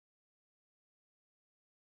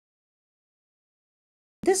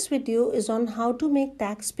This video is on how to make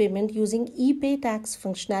tax payment using Epay tax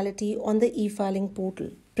functionality on the e-filing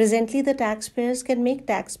portal. Presently, the taxpayers can make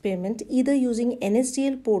tax payment either using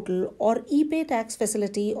NSDL portal or Epay tax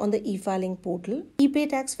facility on the e-filing portal.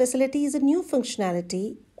 Epay tax facility is a new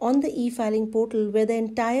functionality on the e-filing portal where the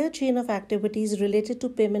entire chain of activities related to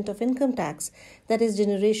payment of income tax, that is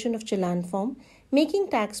generation of challan form, making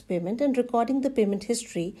tax payment and recording the payment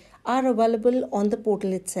history, are available on the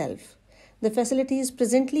portal itself. The facility is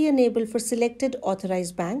presently enabled for selected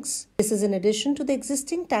authorized banks. This is in addition to the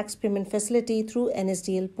existing tax payment facility through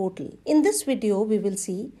NSDL portal. In this video, we will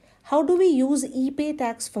see how do we use Epay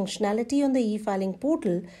tax functionality on the e-filing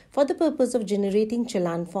portal for the purpose of generating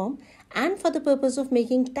challan form and for the purpose of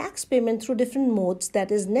making tax payment through different modes,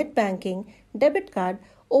 that is net banking, debit card,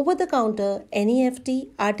 over-the-counter, NEFT,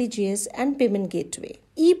 RTGS and payment gateway.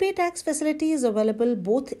 Epay tax facility is available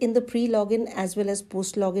both in the pre-login as well as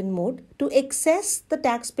post-login mode. To access the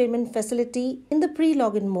tax payment facility in the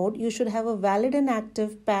pre-login mode, you should have a valid and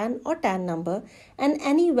active PAN or TAN number and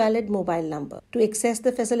any valid mobile number. To access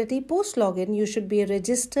the facility post-login, you should be a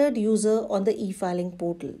registered user on the e-filing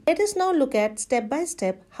portal. Let us now look at step by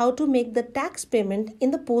step how to make the tax payment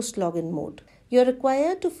in the post-login mode. You are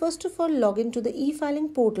required to first of all log into the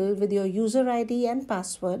e-filing portal with your user ID and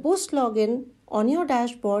password. Post-login, on your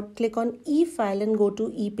dashboard, click on e-file and go to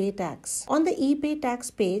Epay tax. On the Epay tax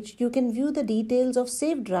page, you can view the details of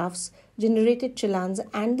saved drafts, generated challans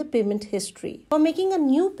and the payment history. For making a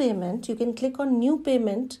new payment, you can click on new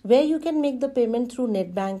payment where you can make the payment through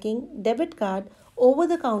net banking, debit card,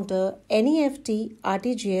 over-the-counter, NEFT,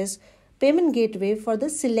 RTGS, payment gateway for the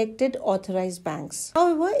selected authorized banks.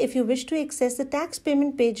 However, if you wish to access the tax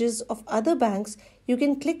payment pages of other banks, you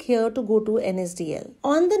can click here to go to NSDL.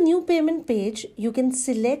 On the new payment page, you can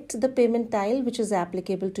select the payment tile which is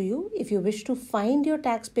applicable to you. If you wish to find your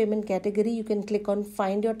tax payment category, you can click on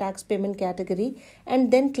find your tax payment category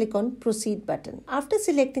and then click on proceed button. After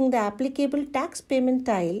selecting the applicable tax payment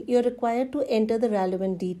tile, you are required to enter the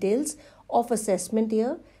relevant details of assessment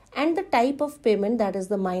year and the type of payment, that is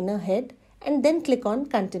the minor head, and then click on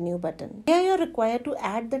continue button. Here you are required to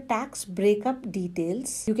add the tax breakup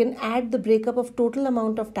details. You can add the breakup of total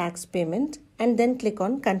amount of tax payment and then click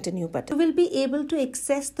on continue button. You will be able to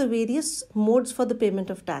access the various modes for the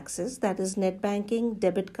payment of taxes, that is net banking,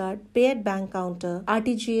 debit card, pay at bank counter,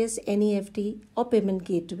 RTGS, NEFT or payment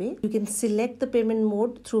gateway. You can select the payment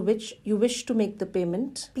mode through which you wish to make the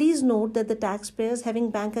payment. Please note that the taxpayers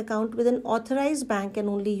having bank account with an authorized bank can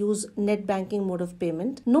only use net banking mode of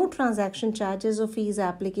payment. No transaction charges or fees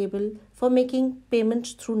applicable for making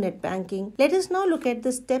payments through net banking. Let us now look at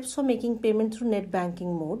the steps for making payment through net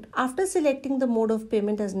banking mode. After selecting the mode of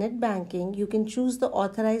payment as net banking, you can choose the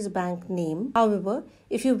authorized bank name. However,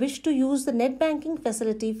 if you wish to use the net banking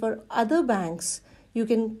facility for other banks, you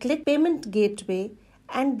can click payment gateway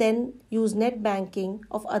and then use net banking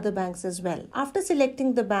of other banks as well. After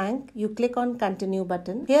selecting the bank, you click on continue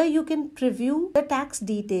button. Here you can preview the tax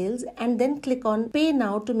details and then click on pay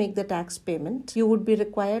now to make the tax payment. You would be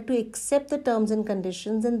required to accept the terms and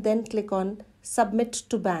conditions and then click on submit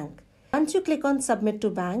to bank. Once you click on submit to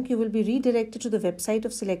bank, you will be redirected to the website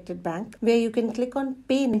of selected bank where you can click on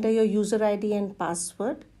pay, enter your user ID and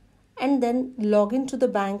password and then log into the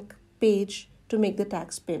bank page to make the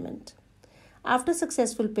tax payment. After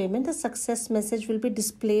successful payment, a success message will be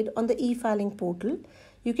displayed on the e-filing portal.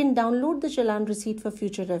 You can download the challan receipt for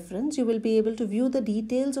future reference. You will be able to view the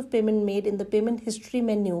details of payment made in the payment history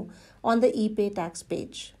menu on the Epay tax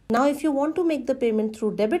page. Now, if you want to make the payment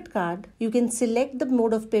through debit card, you can select the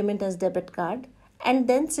mode of payment as debit card and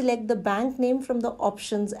then select the bank name from the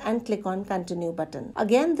options and click on continue button.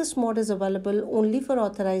 Again, this mode is available only for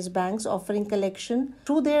authorized banks offering collection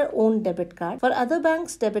through their own debit card. For other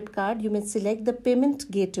banks' debit card, you may select the payment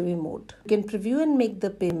gateway mode. You can preview and make the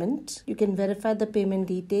payment. You can verify the payment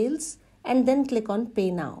details and then click on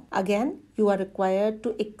pay now. Again, you are required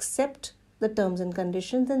to accept the terms and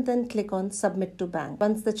conditions and then click on submit to bank.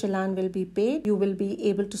 Once the challan will be paid, you will be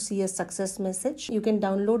able to see a success message. You can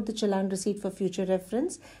download the challan receipt for future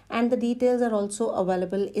reference and the details are also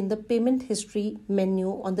available in the payment history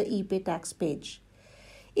menu on the Epay tax page.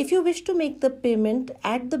 If you wish to make the payment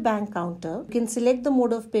at the bank counter, you can select the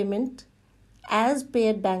mode of payment as pay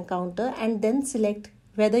at bank counter and then select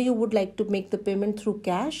whether you would like to make the payment through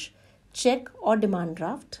cash, check or demand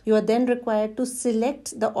draft. You are then required to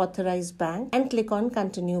select the authorized bank and click on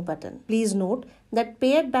continue button. Please note that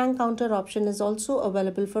pay at bank counter option is also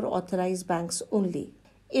available for authorized banks only.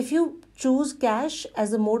 If you choose cash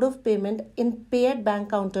as a mode of payment in pay at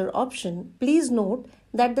bank counter option, please note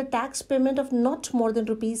that the tax payment of not more than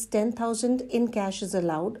rupees 10,000 in cash is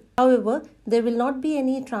allowed. However, there will not be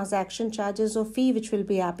any transaction charges or fee which will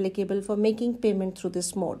be applicable for making payment through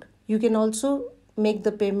this mode. You can also make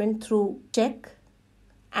the payment through check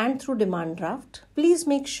and through demand draft. Please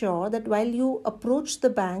make sure that while you approach the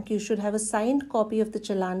bank, you should have a signed copy of the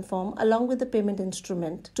challan form along with the payment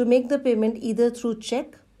instrument to make the payment either through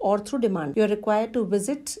check or through demand. You are required to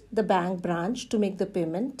visit the bank branch to make the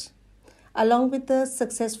payment along with the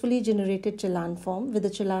successfully generated challan form with the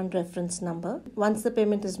challan reference number. Once the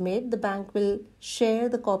payment is made, the bank will share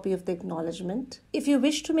the copy of the acknowledgement. If you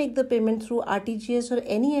wish to make the payment through RTGS or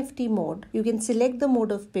NEFT mode, you can select the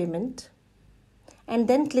mode of payment and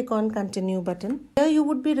then click on continue button. Here you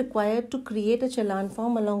would be required to create a challan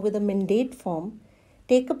form along with a mandate form,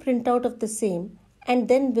 take a printout of the same and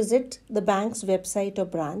then visit the bank's website or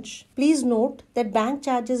branch. Please note that bank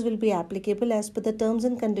charges will be applicable as per the terms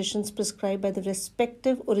and conditions prescribed by the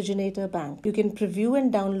respective originator bank. You can preview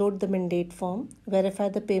and download the mandate form, verify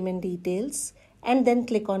the payment details, and then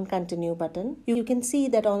click on continue button. You can see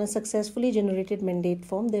that on a successfully generated mandate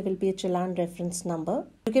form, there will be a challan reference number.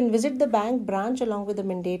 You can visit the bank branch along with the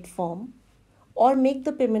mandate form or make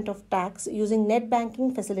the payment of tax using net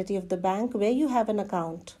banking facility of the bank where you have an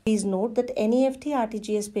account. Please note that NEFT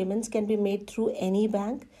RTGS payments can be made through any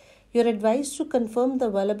bank. You are advised to confirm the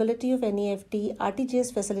availability of NEFT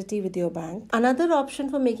RTGS facility with your bank. Another option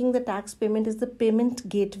for making the tax payment is the payment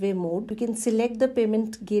gateway mode. You can select the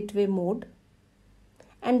payment gateway mode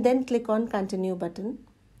and then click on continue button.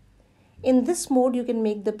 In this mode, you can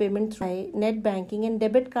make the payment through net banking and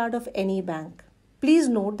debit card of any bank. Please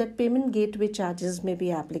note that payment gateway charges may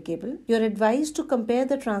be applicable. You are advised to compare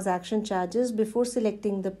the transaction charges before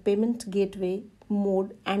selecting the payment gateway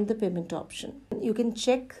mode and the payment option. You can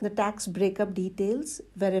check the tax breakup details,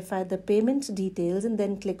 verify the payment details and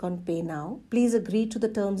then click on pay now. Please agree to the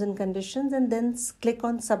terms and conditions and then click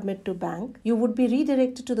on submit to bank. You would be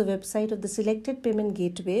redirected to the website of the selected payment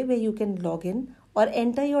gateway where you can log in or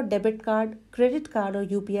enter your debit card, credit card or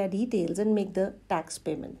UPI details and make the tax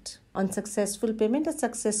payment. On successful payment, a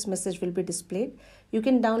success message will be displayed. You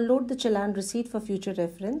can download the challan receipt for future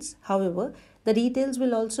reference. However, the details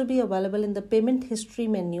will also be available in the payment history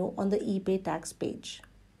menu on the ePay tax page.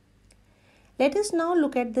 Let us now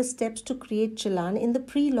look at the steps to create challan in the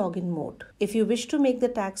pre-login mode. If you wish to make the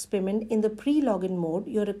tax payment in the pre-login mode,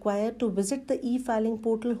 you are required to visit the e-filing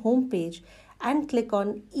portal homepage and click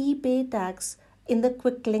on ePay tax in the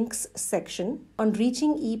quick links section. On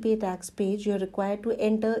reaching ePay tax page, you are required to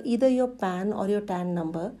enter either your PAN or your TAN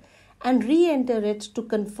number and re-enter it to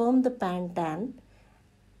confirm the PAN-TAN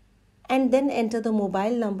and then enter the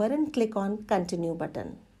mobile number and click on continue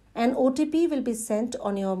button. An OTP will be sent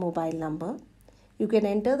on your mobile number. You can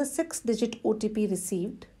enter the 6-digit OTP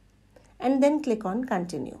received and then click on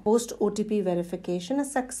continue. Post OTP verification, a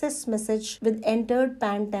success message with entered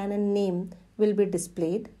PAN-TAN and name will be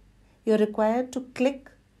displayed. You are required to click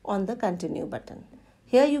on the continue button.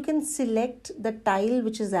 Here you can select the tile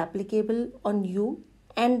which is applicable on you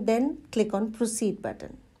and then click on proceed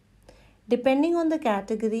button. Depending on the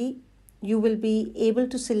category, you will be able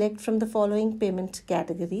to select from the following payment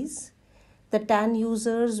categories. The TAN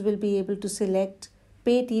users will be able to select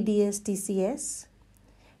pay TDS TCS.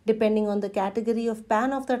 Depending on the category of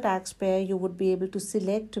PAN of the taxpayer, you would be able to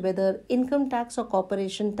select whether income tax or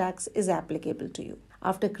corporation tax is applicable to you.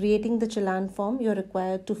 After creating the challan form, you are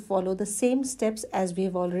required to follow the same steps as we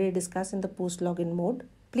have already discussed in the post-login mode.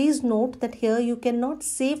 Please note that here you cannot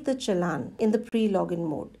save the challan in the pre-login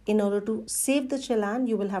mode. In order to save the challan,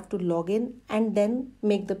 you will have to log in and then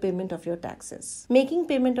make the payment of your taxes. Making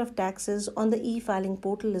payment of taxes on the e-filing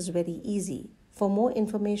portal is very easy. For more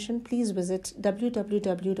information, please visit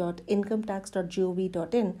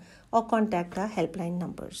www.incometax.gov.in or contact our helpline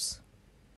numbers.